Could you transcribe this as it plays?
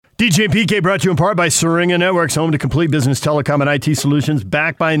DJ and PK brought to you in part by Syringa Networks, home to complete business telecom and IT solutions,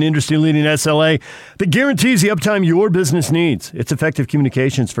 backed by an industry-leading SLA that guarantees the uptime your business needs. It's effective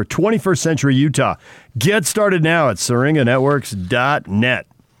communications for 21st century Utah. Get started now at syringanetworks.net.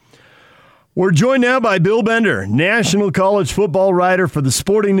 We're joined now by Bill Bender, national college football writer for The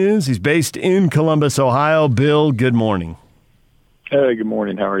Sporting News. He's based in Columbus, Ohio. Bill, good morning. Hey, good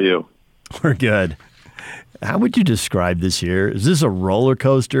morning. How are you? We're good. How would you describe this year? Is this a roller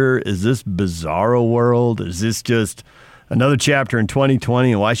coaster? Is this bizarro world? Is this just another chapter in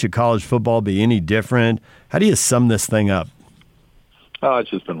 2020? And why should college football be any different? How do you sum this thing up? Oh, it's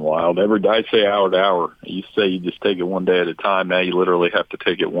just been wild. Every day I say hour to hour. You say you just take it one day at a time. Now you literally have to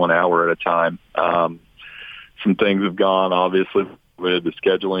take it 1 hour at a time. Some things have gone, obviously, with the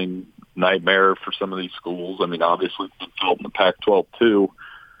scheduling nightmare for some of these schools. I mean, obviously, it's been felt in the Pac-12 too.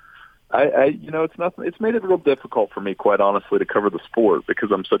 It's nothing. It's made it real difficult for me, quite honestly, to cover the sport because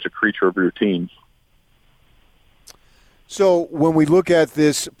I'm such a creature of routine. So when we look at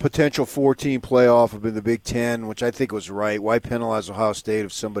this potential 4-team playoff of the Big Ten, which I think was right, why penalize Ohio State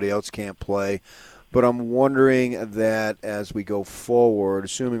if somebody else can't play? But I'm wondering that as we go forward,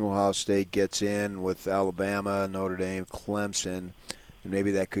 assuming Ohio State gets in with Alabama, Notre Dame, Clemson, and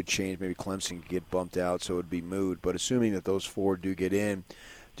maybe that could change. Maybe Clemson could get bumped out, so it would be moot. But assuming that those four do get in,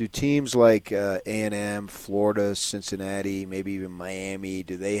 do teams like A&M, Florida, Cincinnati, maybe even Miami,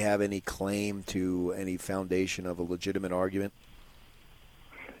 do they have any claim to any foundation of a legitimate argument?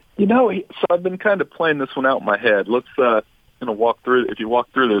 So I've been kind of playing this one out in my head. Let's walk through. If you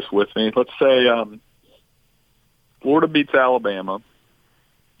walk through this with me, let's say Florida beats Alabama,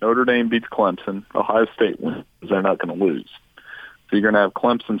 Notre Dame beats Clemson, Ohio State wins. They're not going to lose. So you're going to have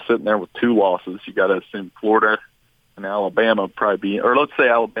Clemson sitting there with 2 losses. You got to assume Florida and Alabama probably or let's say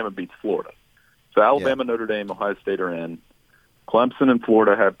Alabama beats Florida. So Alabama, Notre Dame, Ohio State are in. Clemson and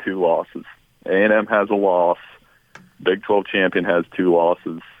Florida have 2 losses. A&M has a loss. Big 12 champion has 2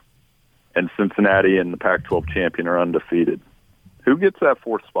 losses. And Cincinnati and the Pac-12 champion are undefeated. Who gets that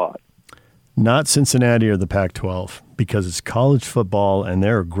 4th spot? Not Cincinnati or the Pac-12, because it's college football and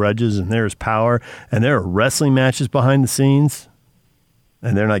there are grudges and there is power and there are wrestling matches behind the scenes,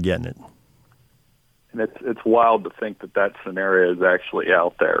 and they're not getting it. And it's wild to think that scenario is actually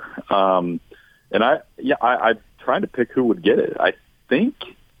out there. I'm trying to pick who would get it. I think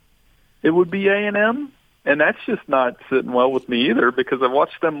it would be A&M, and that's just not sitting well with me either because I've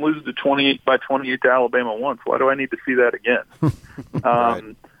watched them lose to 28 to Alabama once. Why do I need to see that again?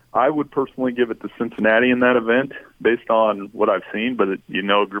 Right. I would personally give it to Cincinnati in that event based on what I've seen, but a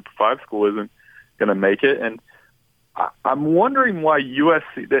Group of 5 school isn't going to make it. And I'm wondering why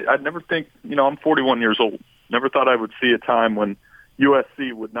USC – I'd never think – I'm 41 years old. Never thought I would see a time when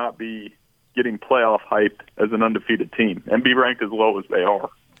USC would not be getting playoff hype as an undefeated team and be ranked as low as they are.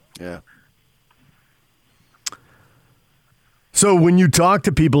 Yeah. So when you talk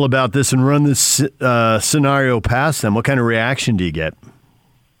to people about this and run this scenario past them, what kind of reaction do you get?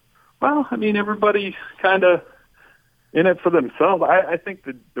 Well, everybody kind of – in it for themselves. I think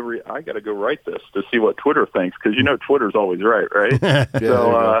I got to go write this to see what Twitter thinks because Twitter's always right?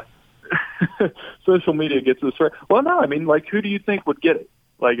 So social media gets this right. Well, no, who do you think would get it?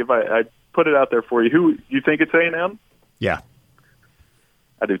 Like if I put it out there for you, who you think it's A&M? Yeah,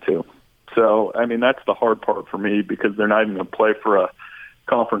 I do too. So that's the hard part for me because they're not even going to play for a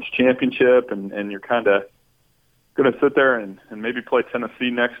conference championship, and you're kind of going to sit there and maybe play Tennessee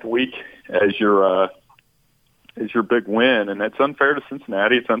next week as your big win, and it's unfair to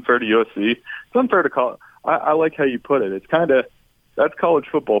Cincinnati. It's unfair to USC. It's unfair to college. I like how you put it. It's that's college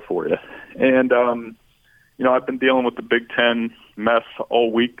football for you. And I've been dealing with the Big Ten mess all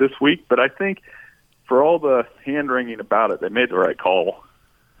week this week, but I think for all the hand-wringing about it, they made the right call.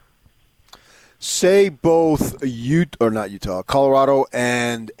 Say both Colorado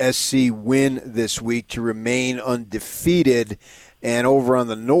and SC win this week to remain undefeated. And over on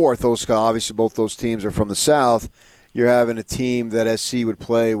the north, obviously both those teams are from the south. You're having a team that SC would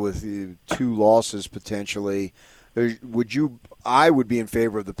play with 2 losses potentially. I would be in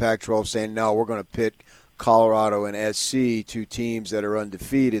favor of the Pac-12 saying, no, we're going to pit Colorado and SC, 2 teams that are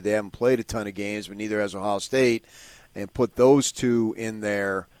undefeated. They haven't played a ton of games, but neither has Ohio State, and put those 2 in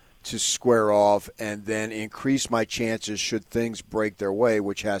there to square off and then increase my chances should things break their way,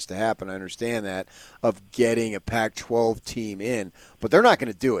 which has to happen. I understand that, of getting a Pac-12 team in. But they're not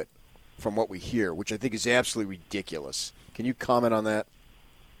going to do it from what we hear, which I think is absolutely ridiculous. Can you comment on that?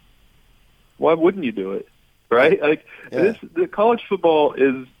 Why wouldn't you do it? Right? The college football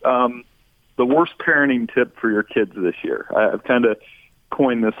is the worst parenting tip for your kids this year. I've kind of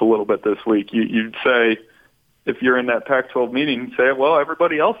coined this a little bit this week. You'd say, if you're in that Pac-12 meeting, say, well,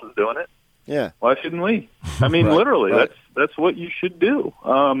 everybody else is doing it. Yeah. Why shouldn't we? I mean, literally, right. that's what you should do.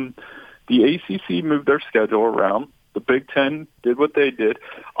 The ACC moved their schedule around. The Big Ten did what they did.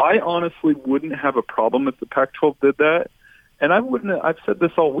 I honestly wouldn't have a problem if the Pac-12 did that. And I've said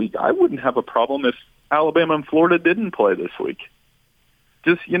this all week, I wouldn't have a problem if Alabama and Florida didn't play this week.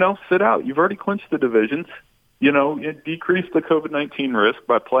 Just, sit out. You've already clinched the divisions. You decrease the COVID-19 risk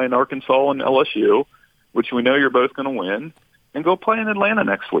by playing Arkansas and LSU, which we know you're both going to win, and go play in Atlanta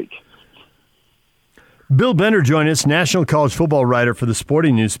next week. Bill Bender joined us, national college football writer for the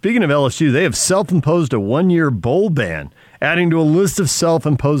Sporting News. Speaking of LSU, they have self-imposed a one-year bowl ban, adding to a list of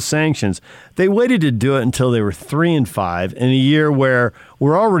self-imposed sanctions. They waited to do it until they were 3-5 in a year where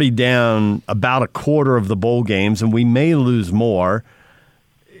we're already down about a quarter of the bowl games, and we may lose more.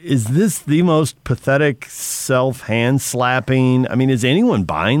 Is this the most pathetic self-hand slapping? I mean, is anyone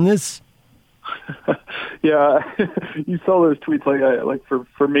buying this? Yeah, you saw those tweets. Like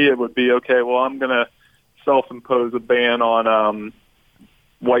for me, it would be okay. Well, I'm gonna self-impose a ban on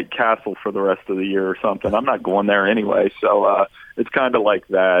White Castle for the rest of the year or something. I'm not going there anyway, so it's kind of like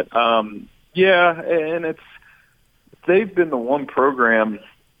that. Yeah, and they've been the one program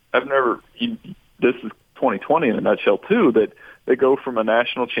this is 2020 in a nutshell too, that they go from a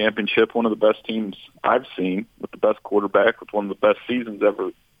national championship, one of the best teams I've seen, with the best quarterback, with one of the best seasons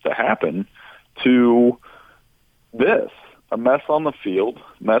ever to happen, to this, a mess on the field,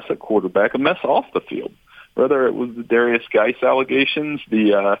 mess at quarterback, a mess off the field. Whether it was the Darius Geis allegations,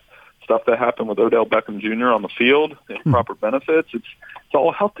 the stuff that happened with Odell Beckham Jr. on the field, improper benefits, it's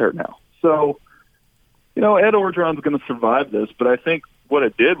all out there now. So, Ed Orgeron's going to survive this, but I think what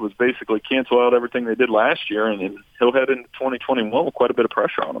it did was basically cancel out everything they did last year, and he'll head into 2021 with quite a bit of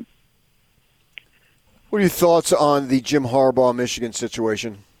pressure on him. What are your thoughts on the Jim Harbaugh Michigan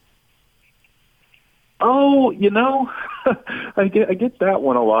situation? Oh, I get that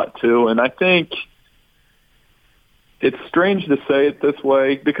one a lot too, and I think it's strange to say it this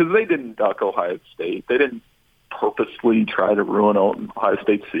way because they didn't duck Ohio State. They didn't purposely try to ruin Ohio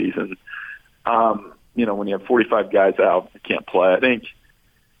State's season. When you have 45 guys out, you can't play.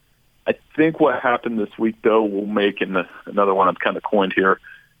 I think what happened this week, though, will make, and another one I've kind of coined here,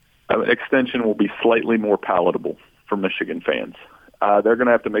 extension will be slightly more palatable for Michigan fans. They're going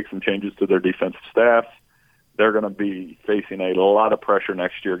to have to make some changes to their defensive staff. They're going to be facing a lot of pressure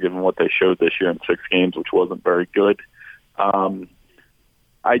next year, given what they showed this year in 6 games, which wasn't very good.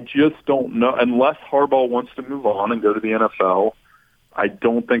 I just don't know. Unless Harbaugh wants to move on and go to the NFL, I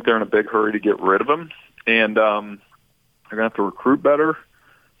don't think they're in a big hurry to get rid of him. And they're going to have to recruit better.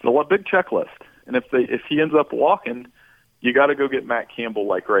 It's a big checklist. And if he ends up walking, you got to go get Matt Campbell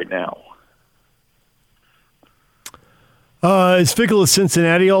like right now. Is Fickell of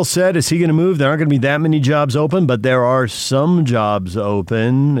Cincinnati all set? Is he going to move? There aren't going to be that many jobs open, but there are some jobs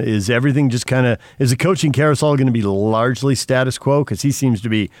open. Is everything just is the coaching carousel going to be largely status quo? Because he seems to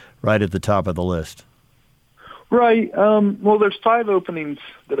be right at the top of the list. Right. Well, there's 5 openings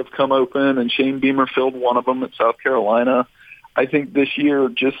that have come open, and Shane Beamer filled one of them at South Carolina. I think this year,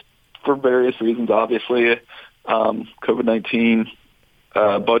 just for various reasons, obviously, COVID-19,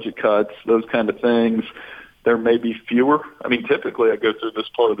 budget cuts, those kind of things, there may be fewer. I mean, typically I go through this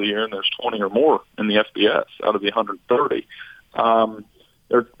part of the year and there's 20 or more in the FBS out of the 130.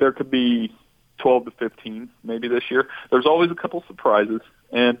 There could be 12 to 15 maybe this year. There's always a couple surprises.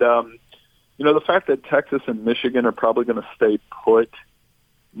 And, the fact that Texas and Michigan are probably going to stay put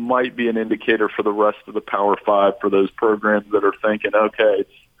might be an indicator for the rest of the Power 5 for those programs that are thinking, okay, it's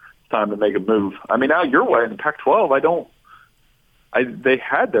time to make a move. I mean, out your way in the Pac-12, they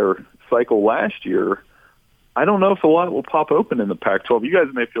had their cycle last year. I don't know if a lot will pop open in the Pac-12. You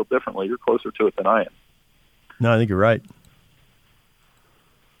guys may feel differently. You're closer to it than I am. No, I think you're right.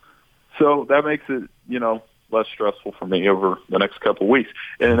 So that makes it, less stressful for me over the next couple of weeks.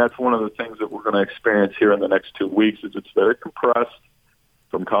 And that's one of the things that we're going to experience here in the next 2 weeks is it's very compressed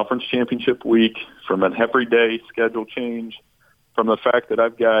from conference championship week, from an everyday schedule change, from the fact that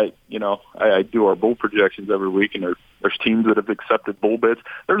I've got, I do our bowl projections every week, and there's teams that have accepted bowl bids.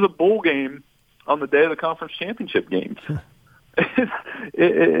 There's a bowl game on the day of the conference championship games.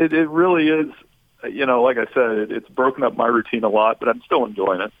 It really is, like I said, it's broken up my routine a lot, but I'm still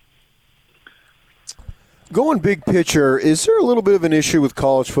enjoying it. Going big picture, is there a little bit of an issue with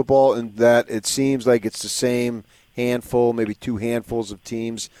college football in that it seems like it's the same handful, maybe 2 handfuls of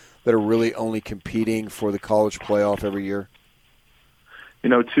teams that are really only competing for the college playoff every year?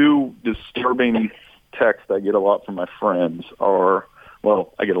 2 disturbing texts I get a lot from my friends are,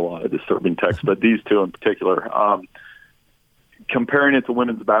 well, I get a lot of disturbing texts, but these 2 in particular. Comparing it to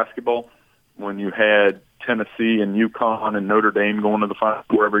women's basketball, when you had Tennessee and UConn and Notre Dame going to the Final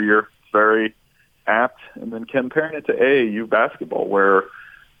Four every year. It's very apt. And then comparing it to AAU basketball where,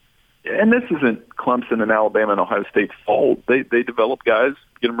 and this isn't Clemson and Alabama and Ohio State's fault. They develop guys,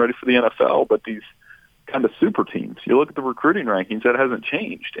 get them ready for the NFL, but these kind of super teams, you look at the recruiting rankings, that hasn't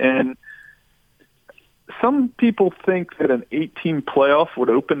changed. And some people think that an 8-team playoff would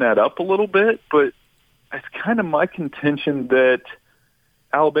open that up a little bit, but it's kind of my contention that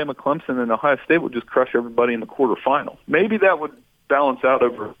Alabama, Clemson, and Ohio State would just crush everybody in the quarterfinal. Maybe that would balance out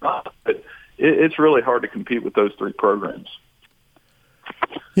over time, but it's really hard to compete with those three programs.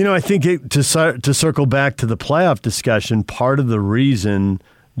 You know, I think to circle back to the playoff discussion, part of the reason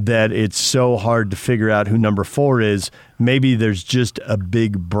that it's so hard to figure out who number 4 is, maybe there's just a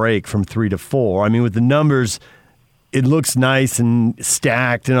big break from 3 to 4. I mean, with the numbers, it looks nice and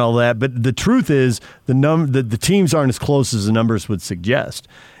stacked and all that, but the truth is the teams aren't as close as the numbers would suggest.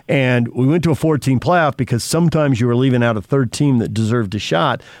 And we went to a 4-team playoff because sometimes you were leaving out a third team that deserved a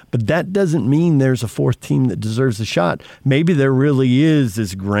shot, but that doesn't mean there's a fourth team that deserves a shot. Maybe there really is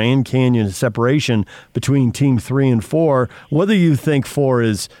this Grand Canyon separation between team 3 and 4, whether you think 4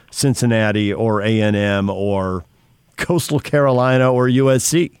 is Cincinnati or A&M or Coastal Carolina or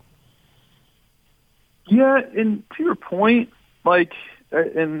USC. Yeah, and to your point,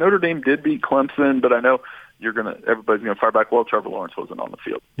 and Notre Dame did beat Clemson, but I know everybody's gonna fire back. Well, Trevor Lawrence wasn't on the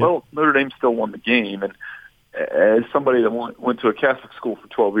field. Yeah. Well, Notre Dame still won the game, and as somebody that went to a Catholic school for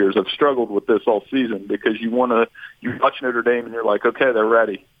 12 years, I've struggled with this all season because you watch Notre Dame and you're like, okay, they're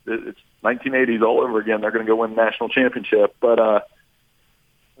ready. It's 1980s all over again. They're going to go win the national championship, but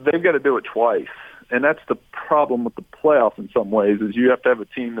they've got to do it twice, and that's the problem with the playoff in some ways. Is you have to have a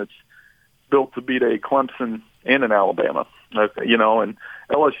team that's built to beat a Clemson and an Alabama, and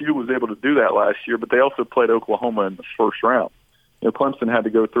LSU was able to do that last year, but they also played Oklahoma in the first round. Clemson had to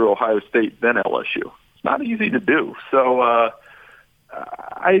go through Ohio State, then LSU. It's not easy to do. So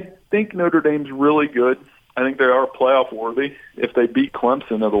I think Notre Dame's really good. I think they are playoff worthy. If they beat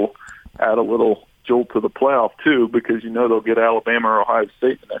Clemson, it'll add a little jolt to the playoff too, because they'll get Alabama or Ohio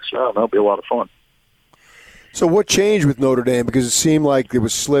State in the next round. That'll be a lot of fun. So what changed with Notre Dame? Because it seemed like it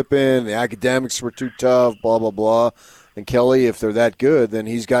was slipping, the academics were too tough, blah, blah, blah. And Kelly, if they're that good, then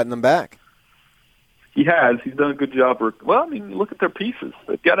he's gotten them back. He has. He's done a good job. Well, I mean, look at their pieces.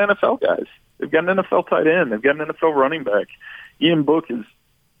 They've got NFL guys. They've got an NFL tight end. They've got an NFL running back. Ian Book has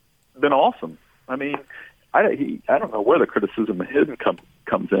been awesome. I mean, I don't know where the criticism of him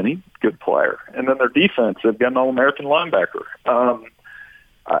comes in. He's a good player. And then their defense, they've got an All-American linebacker.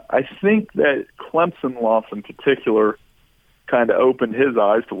 I think that Clemson loss in particular kind of opened his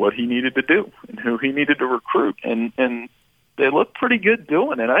eyes to what he needed to do and who he needed to recruit. And they looked pretty good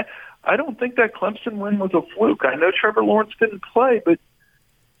doing it. I don't think that Clemson win was a fluke. I know Trevor Lawrence didn't play, but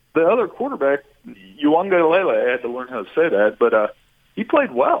the other quarterback, Uiagalelei, I had to learn how to say that, but he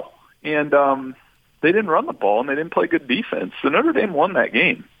played well. And they didn't run the ball, and they didn't play good defense. So Notre Dame won that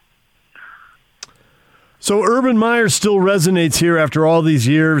game. So Urban Meyer still resonates here after all these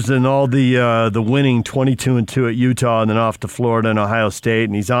years and all the winning 22-2 at Utah and then off to Florida and Ohio State,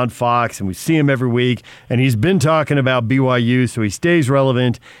 and he's on Fox and we see him every week, and he's been talking about BYU, so he stays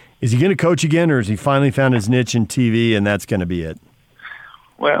relevant. Is he going to coach again, or has he finally found his niche in TV and that's going to be it?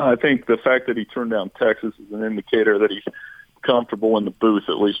 Well, I think the fact that he turned down Texas is an indicator that he's comfortable in the booth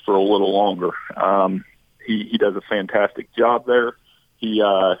at least for a little longer. He does a fantastic job there. He's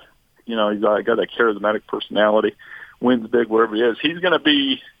got that charismatic personality, wins big wherever he is. He's going to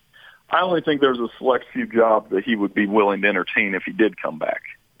be – I only think there's a select few jobs that he would be willing to entertain if he did come back.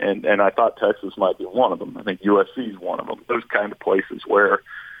 And I thought Texas might be one of them. I think USC is one of them, those kind of places where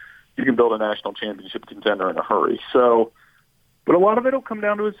you can build a national championship contender in a hurry. So, but a lot of it will come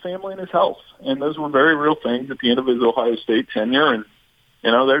down to his family and his health. And those were very real things at the end of his Ohio State tenure. And,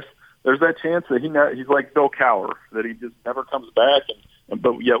 there's that chance that he's like Bill Cowher, that he just never comes back.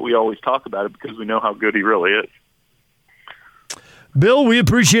 But yet we always talk about it because we know how good he really is. Bill, we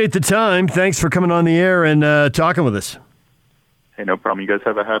appreciate the time. Thanks for coming on the air and talking with us. Hey, no problem. You guys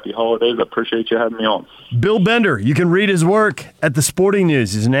have a happy holidays. I appreciate you having me on. Bill Bender, you can read his work at The Sporting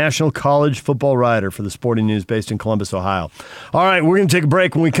News. He's a national college football writer for The Sporting News based in Columbus, Ohio. All right, we're going to take a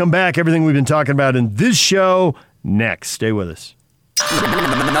break. When we come back, everything we've been talking about in this show next. Stay with us.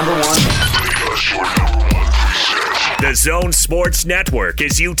 Number one. The Zone Sports Network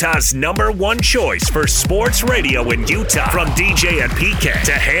is Utah's #1 choice for sports radio in Utah. From DJ and PK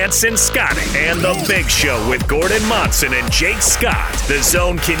to Hanson Scotty and The Big Show with Gordon Monson and Jake Scott. The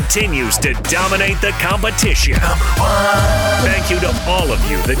Zone continues to dominate the competition. Thank you to all of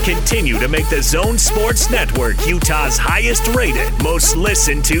you that continue to make the Zone Sports Network Utah's highest rated, most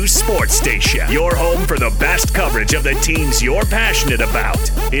listened to sports station. Your home for the best coverage of the teams you're passionate about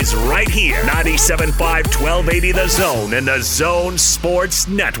is right here. 97.5 1280 The Zone and the Zone Sports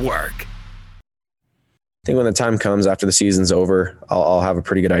Network. I think when the time comes after the season's over, I'll have a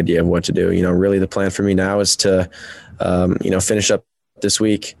pretty good idea of what to do. Really the plan for me now is to, finish up this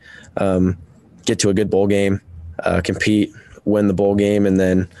week, get to a good bowl game, compete, win the bowl game, and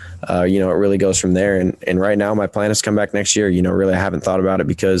then, it really goes from there. And right now my plan is to come back next year. Really I haven't thought about it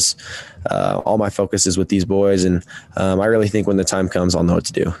because all my focus is with these boys. And I really think when the time comes, I'll know what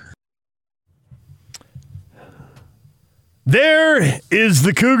to do. There is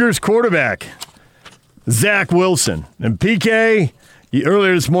the Cougars quarterback, Zach Wilson. And PK,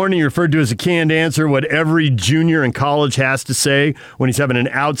 earlier this morning you referred to as a canned answer what every junior in college has to say when he's having an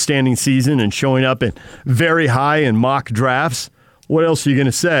outstanding season and showing up at very high in mock drafts. What else are you going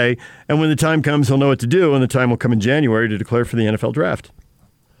to say? And when the time comes, he'll know what to do, and the time will come in January to declare for the NFL draft.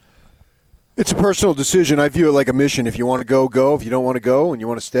 It's a personal decision. I view it like a mission. If you want to go, go. If you don't want to go and you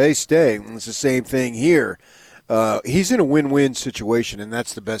want to stay, stay. And it's the same thing here. He's in a win-win situation, and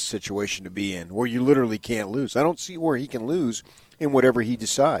that's the best situation to be in, where you literally can't lose. I don't see where he can lose in whatever he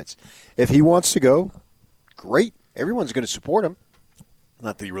decides. If he wants to go, great. Everyone's going to support him.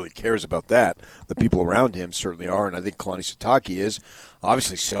 Not that he really cares about that. The people around him certainly are, and I think Kalani Sitake is.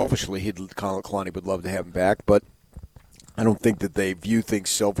 Obviously, selfishly, Kalani would love to have him back, but I don't think that they view things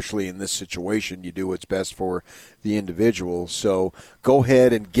selfishly in this situation. You do what's best for the individual. So go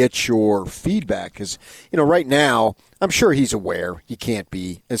ahead and get your feedback. Because, right now, I'm sure he's aware. You can't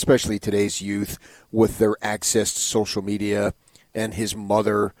be, especially today's youth, with their access to social media and his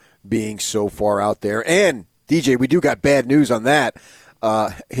mother being so far out there. And, DJ, we do got bad news on that.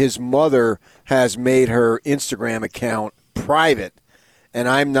 His mother has made her Instagram account private, and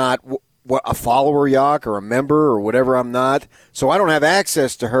I'm not a follower, Yak, or a member, or whatever I'm not. So I don't have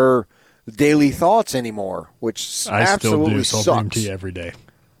access to her daily thoughts anymore, which absolutely sucks. I still do, so I'll bring them to you every day.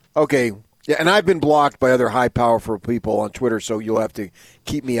 Okay. Yeah, and I've been blocked by other high, powerful people on Twitter, so you'll have to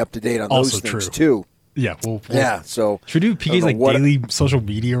keep me up to date on those things, too. Yeah, so should we do PK's daily social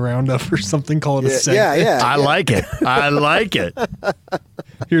media roundup or something? Call it a segment. Yeah. I like it.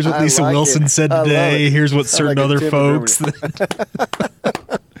 Here's what Lisa Wilson said today. Here's what certain other folks.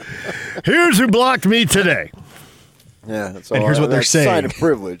 Here's who blocked me today. Yeah, that's all. And here's what they're saying. Sign of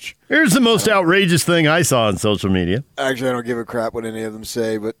privilege. Here's the most outrageous thing I saw on social media. Actually, I don't give a crap what any of them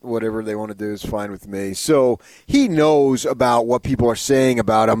say, but whatever they want to do is fine with me. So he knows about what people are saying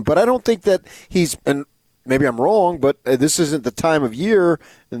about him, but I don't think that he's, and maybe I'm wrong, but this isn't the time of year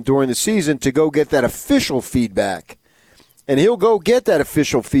and during the season to go get that official feedback. And he'll go get that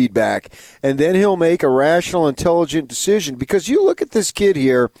official feedback, and then he'll make a rational, intelligent decision. Because you look at this kid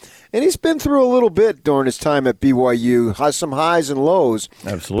here, and he's been through a little bit during his time at BYU, has some highs and lows.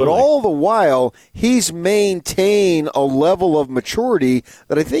 Absolutely. But all the while, he's maintained a level of maturity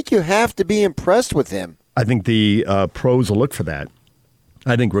that I think you have to be impressed with him. I think the pros will look for that.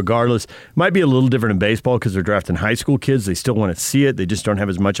 I think regardless, it might be a little different in baseball because they're drafting high school kids. They still want to see it. They just don't have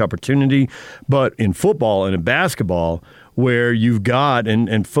as much opportunity. But in football and in basketball, where you've got,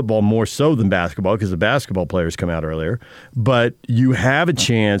 and football more so than basketball because the basketball players come out earlier, but you have a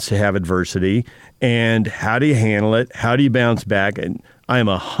chance to have adversity, and how do you handle it? How do you bounce back? And I am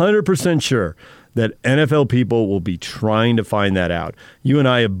 100% sure that NFL people will be trying to find that out. You and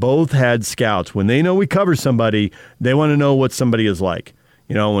I have both had scouts. When they know we cover somebody, they want to know what somebody is like.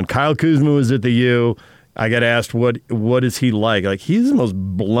 When Kyle Kuzma was at the U, I got asked, what is he like? Like, he's the most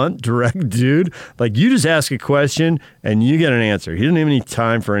blunt, direct dude. Like, you just ask a question and you get an answer. He doesn't have any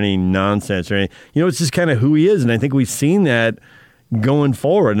time for any nonsense or anything. It's just kind of who he is. And I think we've seen that going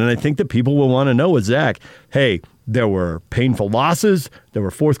forward. And I think that people will want to know with Zach, hey, there were painful losses. There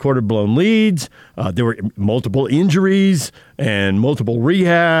were fourth quarter blown leads. There were multiple injuries and multiple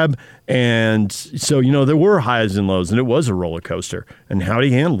rehab. And so, there were highs and lows, and it was a roller coaster. And how do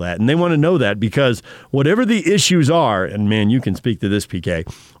you handle that? And they want to know that because whatever the issues are, and man, you can speak to this, PK,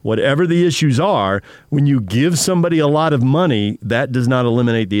 whatever the issues are, when you give somebody a lot of money, that does not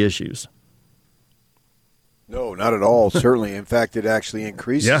eliminate the issues. No, not at all. Certainly. In fact, it actually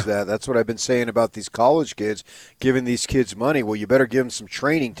increases that. That's what I've been saying about these college kids, giving these kids money. Well, you better give them some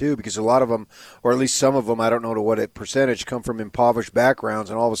training, too, because a lot of them, or at least some of them, I don't know to what percentage, come from impoverished backgrounds,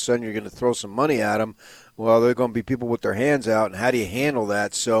 and all of a sudden you're going to throw some money at them. Well, they're going to be people with their hands out, and how do you handle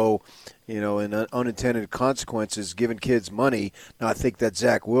that? So, in unintended consequences, giving kids money. Now, I think that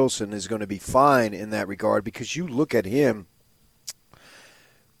Zach Wilson is going to be fine in that regard because you look at him,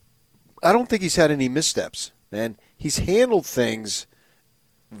 I don't think he's had any missteps. And he's handled things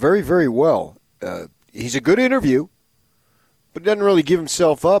very, very well. He's a good interview, but doesn't really give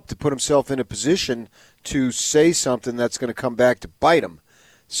himself up to put himself in a position to say something that's going to come back to bite him.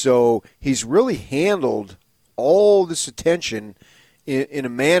 So he's really handled all this attention in a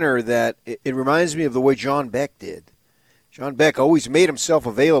manner that it reminds me of the way John Beck did. John Beck always made himself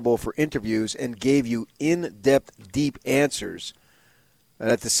available for interviews and gave you in-depth, deep answers. And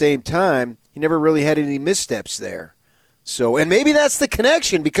at the same time, he never really had any missteps there. So, and maybe that's the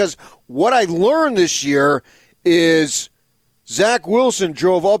connection, because what I learned this year is Zach Wilson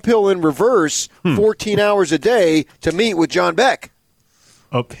drove uphill in reverse 14 hours a day to meet with John Beck.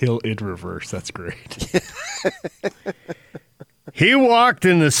 Uphill in reverse. That's great. He walked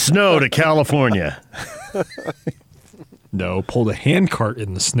in the snow to California. No, pulled a handcart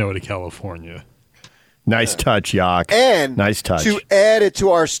in the snow to California. Nice touch, Yak. And nice touch. To add it to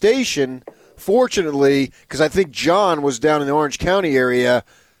our station, fortunately, because I think John was down in the Orange County area,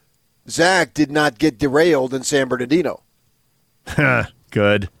 Zach did not get derailed in San Bernardino.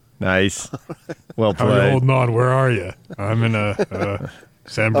 Good. Nice. Well played. How are you holding on? Where are you? I'm in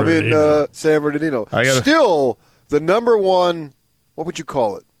San Bernardino. I'm in San Bernardino. Still the number one, what would you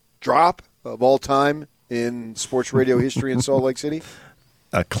call it, drop of all time in sports radio history in Salt Lake City?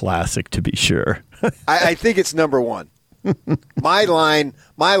 A classic, to be sure. I think it's number one. My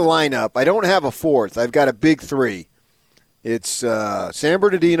lineup, I don't have a fourth. I've got a big three. It's San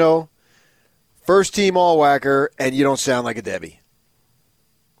Bernardino, first team All-Whacker, and You Don't Sound Like a Debbie.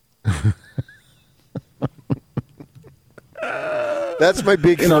 That's my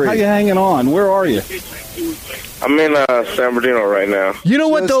big three. How you hanging on? Where are you? I'm in San Bernardino right now. You know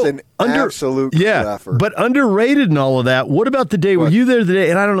what, though? An absolute clapper. But underrated and all of that. What about the day? Were you there the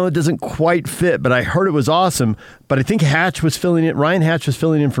day? And I don't know, it doesn't quite fit, but I heard it was awesome. But I think Hatch was filling in. Ryan Hatch was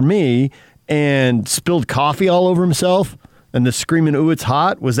filling in for me and spilled coffee all over himself. And the screaming, "Ooh, it's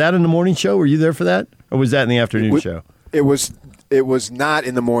hot!" Was that in the morning show? Were you there for that, or was that in the afternoon show? It was not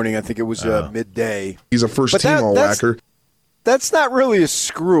in the morning. I think it was midday. He's a first-team All-Whacker. That's not really a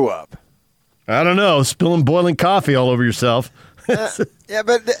screw-up. I don't know. Spilling boiling coffee all over yourself. Yeah,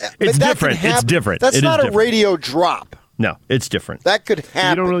 but it's that different. It's different. That's not a different. radio drop. No, it's different. That could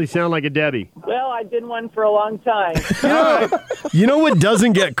happen. You don't really sound like a Debbie. Well, I've been one for a long time. You know what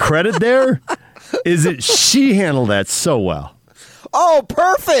doesn't get credit there is that she handled that so well. Oh,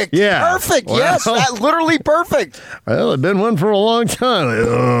 perfect. Yeah. Perfect. Well, yes, that literally perfect. Well, I've been one for a long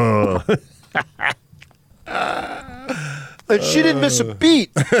time. And she didn't miss a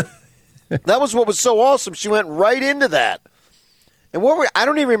beat. That was what was so awesome. She went right into that. And I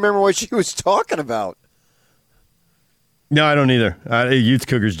don't even remember what she was talking about. No, I don't either. Youth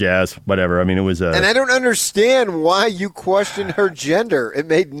Cougars Jazz, whatever. I mean, it was. And I don't understand why you questioned her gender. It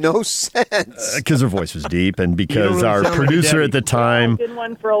made no sense. Because her voice was deep, and because our producer at the time. I've been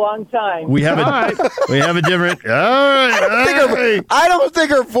one for a long time. We have a different. All right. I don't think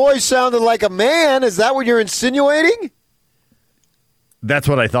her voice sounded like a man. Is that what you're insinuating? That's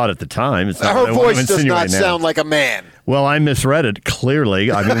what I thought at the time. It's not her voice does not sound like a man. Well, I misread it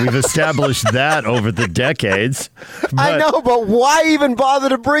clearly. I mean, we've established that over the decades. I know, but why even bother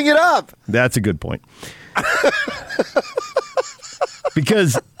to bring it up? That's a good point.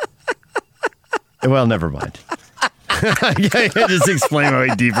 Because, well, never mind. I just explain my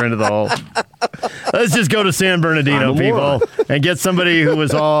way deeper into the hole. Let's just go to San Bernardino, people, and get somebody who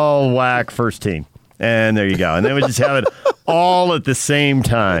was all whack first team. And there you go. And then we just have it all at the same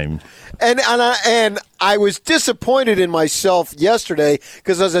time. And I was disappointed in myself yesterday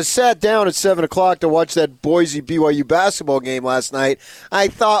because as I sat down at 7 o'clock to watch that Boise-BYU basketball game last night, I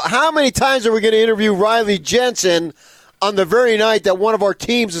thought, how many times are we going to interview Riley Jensen on the very night that one of our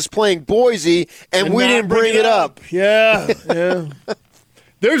teams is playing Boise and we didn't bring it up? Yeah.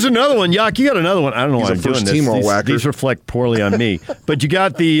 There's another one. Yak, you got another one. I don't know why I'm doing this. These reflect poorly on me. But you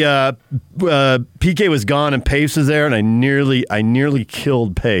got the PK was gone and Pace was there, and I nearly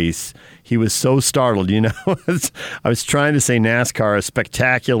killed Pace. He was so startled. You know, I was trying to say NASCAR, a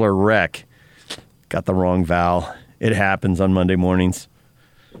spectacular wreck. Got the wrong vowel. It happens on Monday mornings.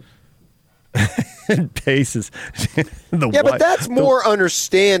 Pace is but that's more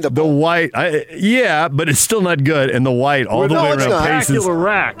understandable. The white, but it's still not good. And the white all the way around Pace's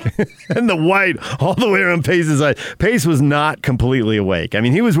rack. and the white all the way around Pace's side. Pace was not completely awake. I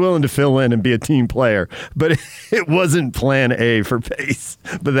mean, he was willing to fill in and be a team player, but it wasn't Plan A for Pace.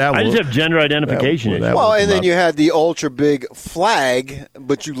 But I just have gender identification issues. Well, and then you had the ultra big flag,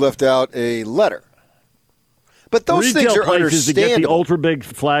 but you left out a letter. But those Retail things are places to get the understandable. ultra big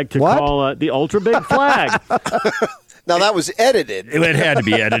flag to call the ultra big flag. Now, that was edited. It had to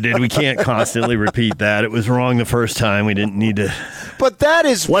be edited. We can't constantly repeat that. It was wrong the first time. We didn't need to. But that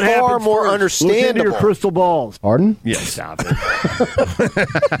is far more understandable. Look into your crystal balls. Pardon? Yeah, stop it.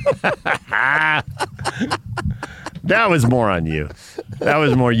 That was more on you. That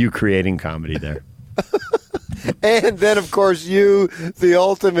was more you creating comedy there. And then, of course, you, the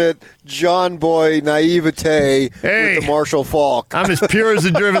ultimate John Boy naivete with the Marshall Falk. I'm as pure as the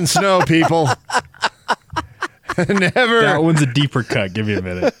driven snow, people. Never. That one's a deeper cut. Give me a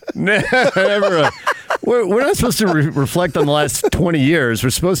minute. Never. We're not supposed to reflect on the last 20 years. We're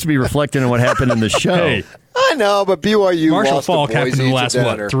supposed to be reflecting on what happened in the show. Hey. I know, but BYU Marshall lost Falk to Boise. happened in the last,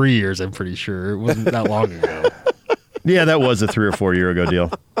 It's a 3 years, I'm pretty sure. It wasn't that long ago. Yeah, that was a 3 or 4 year ago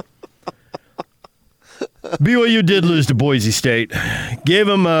deal. BYU did lose to Boise State. Gave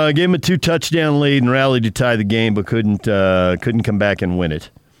him a 2-touchdown lead and rallied to tie the game, but couldn't come back and win it.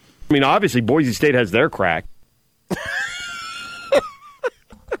 I mean, obviously, Boise State has their crack.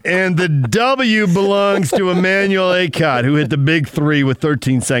 And the W belongs to Emmanuel Acott, who hit the big 3 with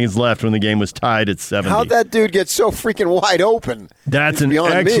 13 seconds left when the game was tied at 70. How'd that dude get so freaking wide open? That's an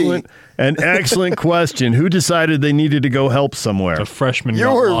excellent question. Who decided they needed to go help somewhere? A freshman.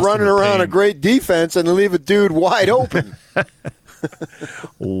 You were running around a great defense and leave a dude wide open.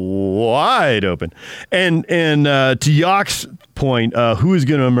 Wide open. And to Yock's point, who is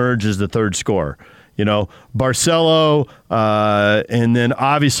going to emerge as the third scorer? You know, Barcelo, and then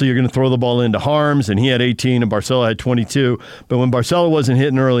obviously you're going to throw the ball into Harms, and he had 18 and Barcelo had 22. But when Barcelo wasn't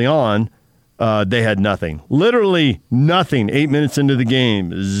hitting early on, they had nothing. Literally nothing. 8 minutes into the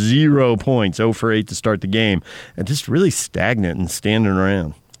game, 0 points, 0 for 8 to start the game, and just really stagnant and standing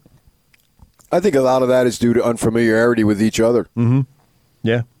around. I think a lot of that is due to unfamiliarity with each other. Mm-hmm.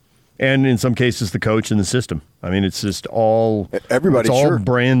 Yeah. And in some cases, the coach and the system. I mean, it's just all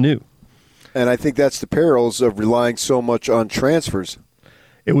brand new. And I think that's the perils of relying so much on transfers.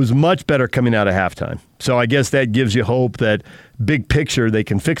 It was much better coming out of halftime. So I guess that gives you hope that big picture they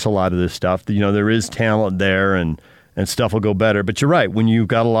can fix a lot of this stuff. You know, there is talent there and stuff will go better. But you're right. When you've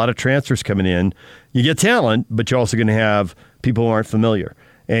got a lot of transfers coming in, you get talent, but you're also going to have people who aren't familiar.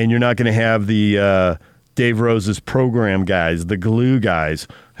 And you're not going to have the Dave Rose's program guys, the glue guys,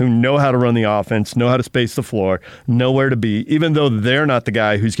 who know how to run the offense, know how to space the floor, know where to be, even though they're not the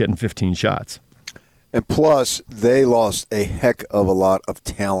guy who's getting 15 shots. And plus, they lost a heck of a lot of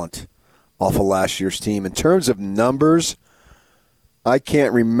talent off of last year's team. In terms of numbers, I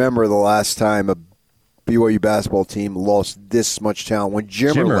can't remember the last time a BYU basketball team lost this much talent when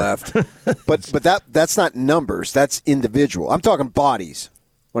Jimmer left. but that's not numbers. That's individual. I'm talking bodies.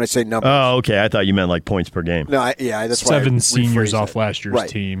 When I say numbers. Oh, okay. I thought you meant like points per game. No, that's 7 seniors off last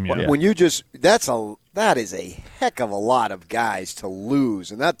year's team. Yeah. When you that is a heck of a lot of guys to lose,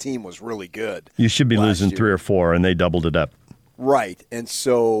 and that team was really good. You should be losing 3 or 4, and they doubled it up. Right, and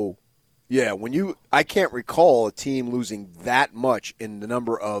so, yeah, I can't recall a team losing that much in the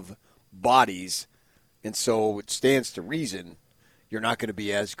number of bodies, and so it stands to reason you're not going to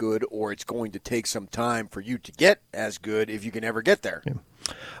be as good, or it's going to take some time for you to get as good if you can ever get there. Yeah.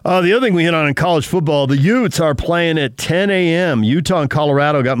 The other thing we hit on in college football, the Utes are playing at 10 a.m. Utah and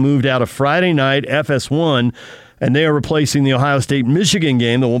Colorado got moved out of Friday night FS1, and they are replacing the Ohio State-Michigan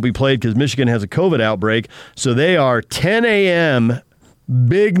game that won't be played because Michigan has a COVID outbreak. So they are 10 a.m.,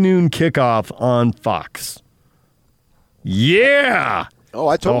 big noon kickoff on Fox. Yeah! Oh,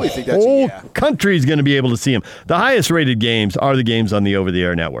 I totally think that's the whole country is going to be able to see them. The highest-rated games are the games on the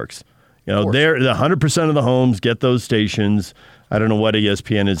over-the-air networks. You know, they're 100% of the homes get those stations. I don't know what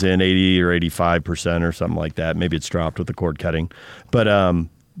ESPN is in, 80 or 85% or something like that. Maybe it's dropped with the cord cutting. But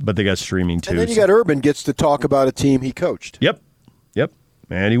they got streaming, too. And then you got Urban gets to talk about a team he coached. Yep.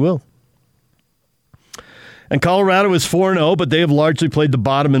 And he will. And Colorado is 4-0, but they have largely played the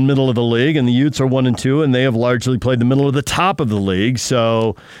bottom and middle of the league, and the Utes are 1-2, and they have largely played the middle of the top of the league.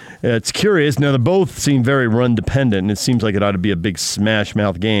 So it's curious. Now, they both seem very run-dependent, and it seems like it ought to be a big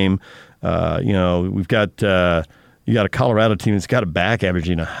smash-mouth game. We've got you got a Colorado team that's got a back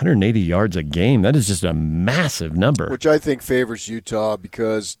averaging 180 yards a game. That is just a massive number. Which I think favors Utah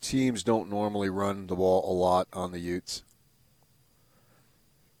because teams don't normally run the ball a lot on the Utes.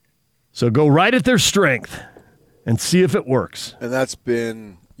 So go right at their strength and see if it works. And that's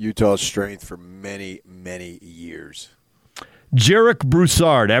been Utah's strength for many, many years. Jarek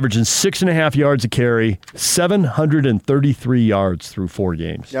Broussard averaging 6.5 yards a carry, 733 yards through 4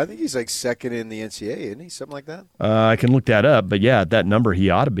 games. Yeah, I think he's like second in the NCAA, isn't he? Something like that? I can look that up, but yeah, that number he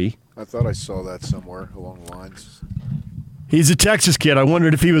ought to be. I thought I saw that somewhere along the lines. He's a Texas kid. I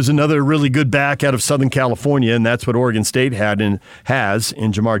wondered if he was another really good back out of Southern California, and that's what Oregon State has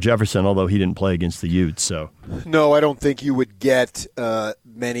in Jamar Jefferson, although he didn't play against the Utes. So, no, I don't think you would get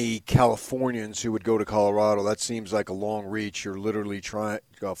many Californians who would go to Colorado. That seems like a long reach. You're literally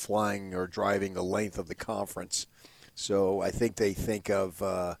flying or driving the length of the conference. So I think they think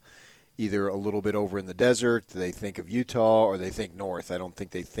of either a little bit over in the desert, they think of Utah, or they think north. I don't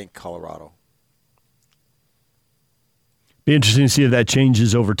think they think Colorado. Be interesting to see if that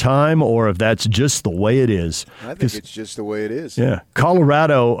changes over time or if that's just the way it is. I think it's just the way it is. Yeah.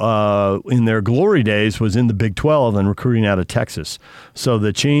 Colorado, in their glory days, was in the Big 12 and recruiting out of Texas. So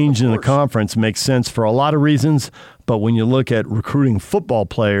the change in the conference makes sense for a lot of reasons, but when you look at recruiting football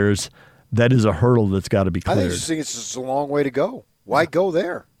players, that is a hurdle that's got to be cleared. I think it's just a long way to go. Why go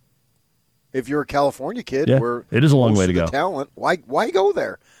there? If you're a California kid, where it is a long way to go. Talent, why go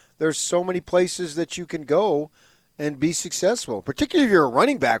there? There's so many places that you can go and be successful, particularly if you're a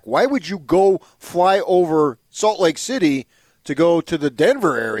running back. Why would you go fly over Salt Lake City to go to the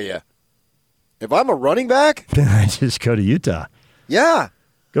Denver area? If I'm a running back, I just go to Utah. Yeah,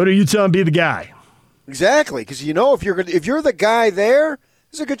 go to Utah and be the guy. Exactly, because you know if you're the guy there,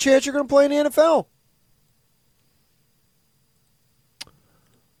 there's a good chance you're going to play in the NFL.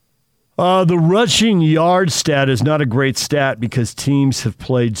 The rushing yard stat is not a great stat because teams have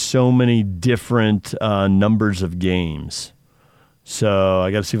played so many different numbers of games. So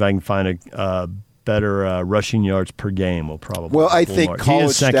I got to see if I can find a better rushing yards per game. Well, I think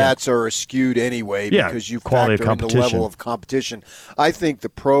college stats are skewed anyway because you factor in the level of competition. I think the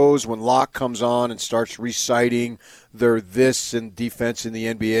pros, when Locke comes on and starts reciting their this and defense in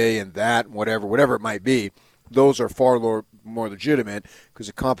the NBA and that and whatever it might be, those are far more legitimate because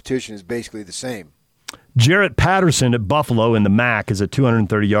the competition is basically the same. Jarrett Patterson at Buffalo in the MAC is at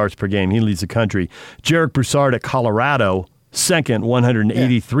 230 yards per game. He leads the country. Jarek Broussard at Colorado, second,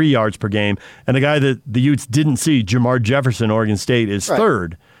 183 yards per game. And the guy that the Utes didn't see, Jamar Jefferson, Oregon State, is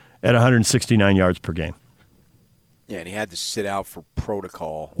third at 169 yards per game. Yeah, and he had to sit out for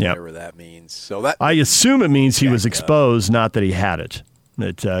protocol, whatever that means. So that I assume it means he was exposed, not that he had it.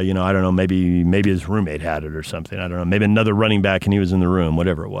 That I don't know, maybe his roommate had it or something. I don't know. Maybe another running back and he was in the room,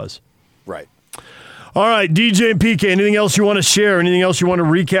 whatever it was. Right. All right, DJ and PK, anything else you want to share? Anything else you want to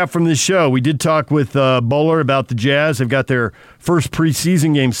recap from this show? We did talk with Bowler about the Jazz. They've got their first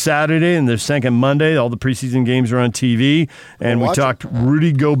preseason game Saturday and their second Monday. All the preseason games are on TV. And we talked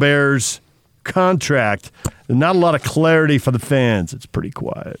Rudy Gobert's contract. Not a lot of clarity for the fans. It's pretty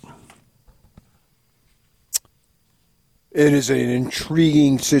quiet. It is an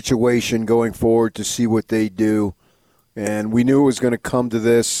intriguing situation going forward to see what they do. And we knew it was going to come to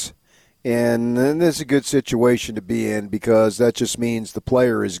this. And this is a good situation to be in because that just means the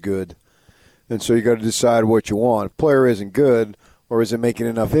player is good. And so you got to decide what you want. If the player isn't good or isn't making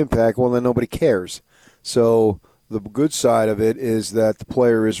enough impact, well, then nobody cares. So the good side of it is that the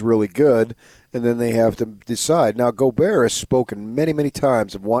player is really good, and then they have to decide. Now, Gobert has spoken many, many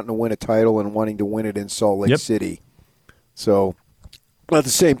times of wanting to win a title and wanting to win it in Salt Lake City. So, at the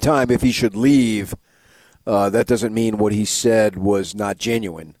same time, if he should leave, that doesn't mean what he said was not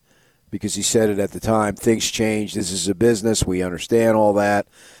genuine, because he said it at the time. Things change. This is a business. We understand all that.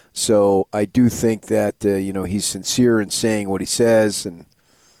 So I do think that he's sincere in saying what he says, and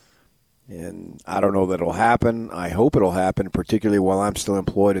I don't know that it'll happen. I hope it'll happen, particularly while I'm still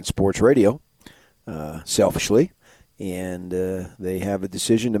employed in sports radio, selfishly. And they have a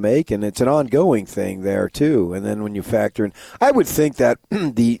decision to make, and it's an ongoing thing there, too. And then when you factor in, I would think that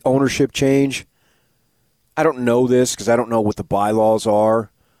the ownership change, I don't know this because I don't know what the bylaws are,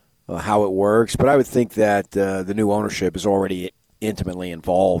 how it works, but I would think that the new ownership is already intimately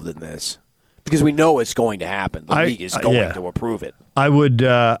involved in this because we know it's going to happen. The league is going to approve it. I would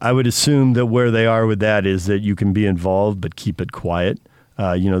assume that where they are with that is that you can be involved but keep it quiet.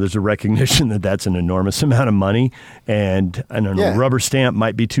 There's a recognition that that's an enormous amount of money, and I don't know, rubber stamp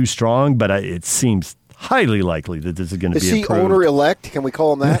might be too strong, but it seems highly likely that this is going to be approved. Is he owner-elect? Can we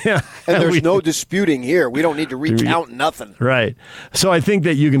call him that? Yeah. And there's no disputing here. We don't need to recount nothing. Right. So I think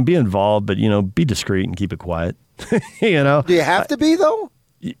that you can be involved, but, be discreet and keep it quiet. Do you have to be, though?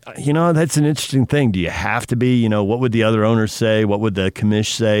 That's an interesting thing. Do you have to be? What would the other owners say? What would the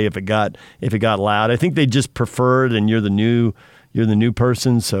commish say if it got loud? I think they just prefer it, and you're the new you're the new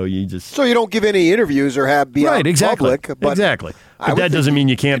person, so you just So you don't give any interviews or be out public. But exactly. But that doesn't mean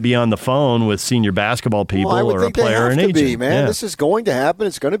you can't be on the phone with senior basketball people or a player and agent. Be, man. Yeah. This is going to happen.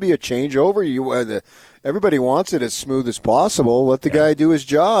 It's going to be a changeover. Everybody wants it as smooth as possible. Let the guy do his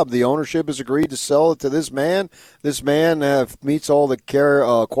job. The ownership has agreed to sell it to this man. This man meets all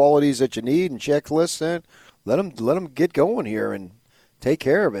the qualities that you need and checklists. And let him get going here and take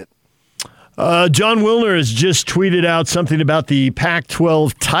care of it. John Wilner has just tweeted out something about the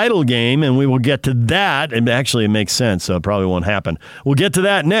Pac-12 title game, and we will get to that. And actually, it makes sense, so it probably won't happen. We'll get to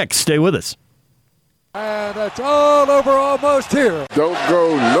that next. Stay with us. And it's all over almost here. Don't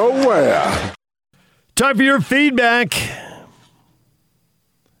go nowhere. Time for your feedback.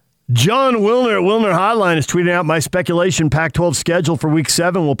 John Wilner at Wilner Hotline is tweeting out, my speculation Pac-12 schedule for Week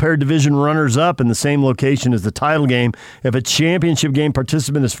 7 will pair division runners-up in the same location as the title game. If a championship game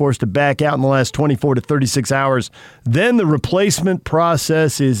participant is forced to back out in the last 24 to 36 hours, then the replacement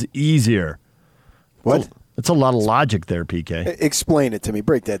process is easier. What? That's a lot of logic there, PK. Explain it to me.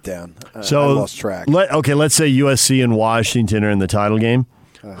 Break that down. I lost track. Let's say USC and Washington are in the title game.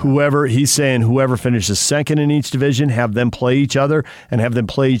 He's saying whoever finishes second in each division, have them play each other and have them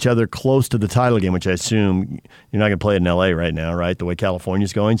play each other close to the title game, which I assume you're not going to play in LA right now, right? The way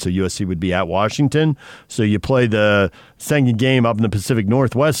California's going. So USC would be at Washington. So you play the second game up in the Pacific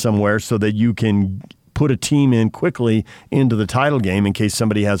Northwest somewhere so that you can put a team in quickly into the title game in case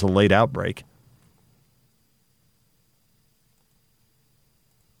somebody has a late outbreak.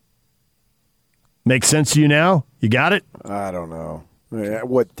 Make sense to you now? You got it? I don't know.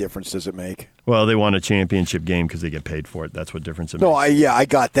 What difference does it make? Well, they want a championship game because they get paid for it. That's what difference it makes. No, I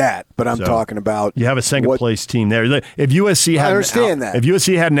got that, but I'm talking about you have a second place team there. If USC had If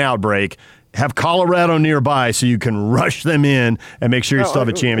USC had an outbreak, have Colorado nearby so you can rush them in and make sure you still have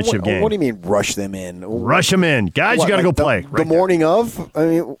a championship game. What do you mean rush them in? Rush them in, guys. You got to go play the morning of. I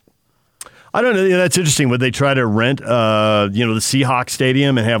mean. I don't know. That's interesting. Would they try to rent, the Seahawks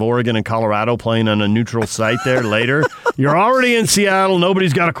Stadium and have Oregon and Colorado playing on a neutral site there later? You're already in Seattle.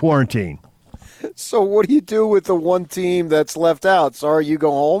 Nobody's got a quarantine. So what do you do with the one team that's left out? Sorry, you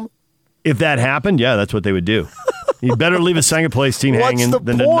go home? If that happened, yeah, that's what they would do. You'd better leave a second-place team hanging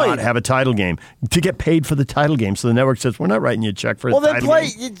than to not have a title game. To get paid for the title game. So the network says, we're not writing you a check for the title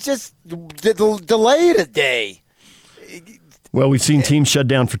game. You just delay it a day. Well, we've seen teams shut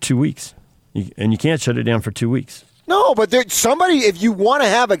down for 2 weeks. And you can't shut it down for 2 weeks. No, but if you want to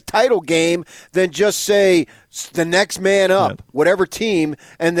have a title game, then just say the next man up, whatever team,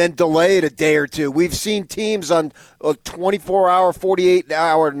 and then delay it a day or two. We've seen teams on a 24-hour,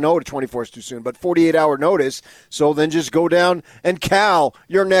 48-hour notice. 24 is too soon, but 48-hour notice. So then just go down and Cal,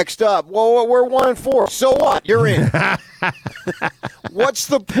 you're next up. Well, we're 1-4. So what? You're in. What's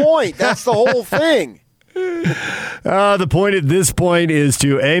the point? That's the whole thing. The point at this point is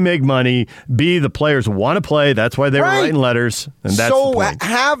to A, make money, B, the players want to play. That's why they were writing letters, and that's the point.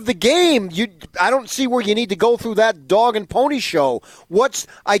 Have the game. I don't see where you need to go through that dog and pony show.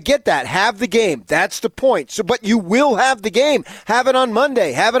 I get that. Have the game. That's the point. But you will have the game. Have it on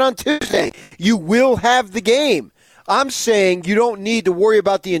Monday. Have it on Tuesday. You will have the game. I'm saying you don't need to worry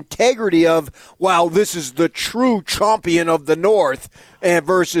about the integrity of, this is the true champion of the North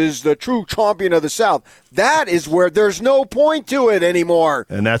versus the true champion of the South. That is where there's no point to it anymore.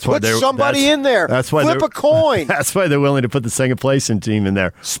 And that's why put somebody in there. Flip a coin. That's why they're willing to put the second place team in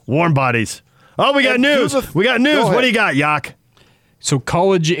there. Warm bodies. Oh, we got news. We got news. What do you got, Yak? So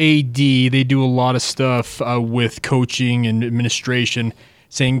College AD, they do a lot of stuff with coaching and administration.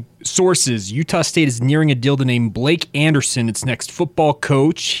 Saying sources, Utah State is nearing a deal to name Blake Anderson its next football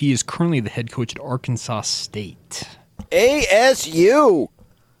coach. He is currently the head coach at Arkansas State. ASU.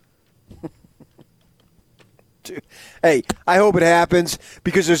 Hey, I hope it happens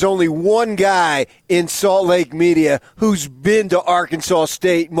because there's only one guy in Salt Lake media who's been to Arkansas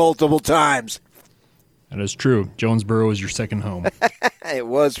State multiple times. That is true. Jonesboro is your second home. It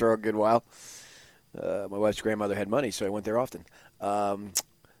was for a good while. My wife's grandmother had money, so I went there often.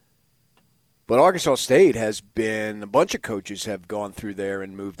 But Arkansas State has been, a bunch of coaches have gone through there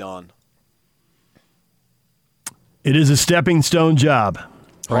and moved on. It is a stepping stone job.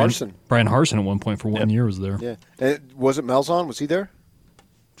 Brian Harsin at one point for 1 year was there. Yeah. Was it Malzahn? Was he there?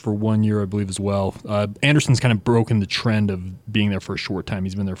 For 1 year, I believe, as well. Anderson's kind of broken the trend of being there for a short time.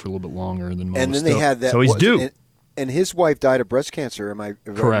 He's been there for a little bit longer than most. And then they had that. So he's due. And his wife died of breast cancer. Correct?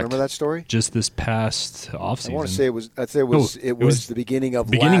 Remember that story? Just this past offseason. I want to say it was the beginning of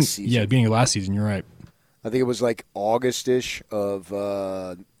last season. Yeah, beginning of last season. You're right. I think it was like August-ish of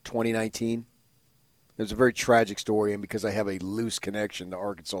 2019. It was a very tragic story, and because I have a loose connection to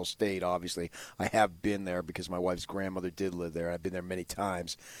Arkansas State, obviously, I have been there because my wife's grandmother did live there. I've been there many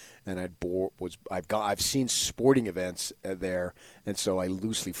times, and I've seen sporting events there, and so I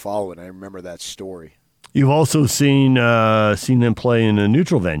loosely follow it. And I remember that story. You've also seen them play in a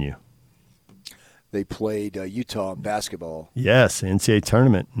neutral venue. They played Utah in basketball. Yes, NCAA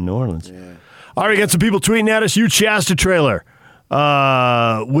tournament in New Orleans. Yeah. All right, got some people tweeting at us. Shasta trailer.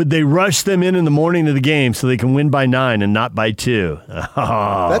 Would they rush them in the morning of the game so they can win by 9 and not by 2?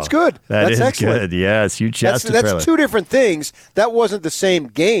 Oh, that's good. That's excellent. Good. Yes, Shasta trailer. That's two different things. That wasn't the same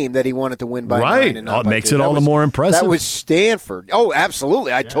game that he wanted to win by 9 and not by 2. It makes it all the more impressive. That was Stanford. Oh,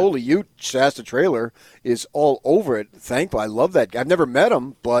 absolutely. I totally. Shasta trailer is all over it. Thankful. I love that guy. I've never met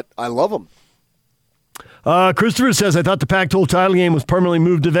him, but I love him. Christopher says, I thought the Pac-12 title game was permanently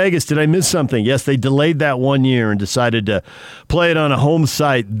moved to Vegas. Did I miss something? Yes, they delayed that 1 year and decided to play it on a home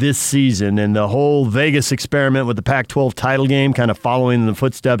site this season. And the whole Vegas experiment with the Pac-12 title game, kind of following in the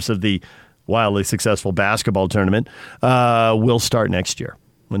footsteps of the wildly successful basketball tournament, will start next year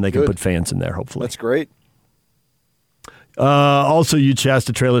when they can put fans in there, hopefully. That's great. Also,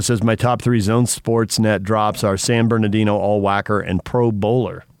 Shasta trailer says, my top 3 Zone Sports Net drops are San Bernardino, All-Whacker, and Pro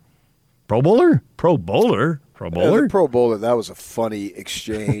Bowler. Pro Bowler? Pro Bowler? Pro Bowler? The Pro Bowler, that was a funny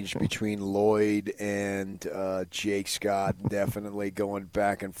exchange between Lloyd and Jake Scott, definitely going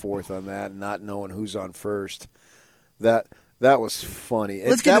back and forth on that, not knowing who's on first. That was funny.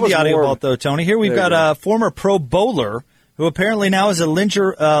 Let's get to the audio vault, though, Tony. Here we've got a former Pro Bowler who apparently now is a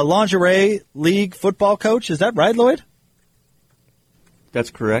lingerie league football coach. Is that right, Lloyd? That's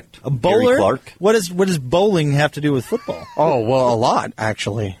correct. A bowler? Gary Clark. What does bowling have to do with football? Oh, well, a lot,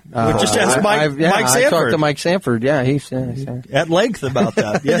 actually. Just ask Mike Sanford. I talked to Mike Sanford. Yeah, he's at length about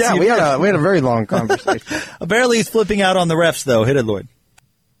that. Yes, yeah, we had a very long conversation. Apparently he's flipping out on the refs, though. Hit it, Lloyd.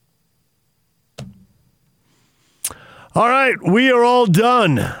 All right, we are all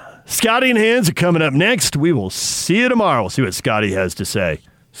done. Scotty and Hans are coming up next. We will see you tomorrow. We'll see what Scotty has to say.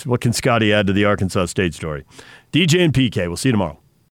 What can Scotty add to the Arkansas State story? DJ and PK, we'll see you tomorrow.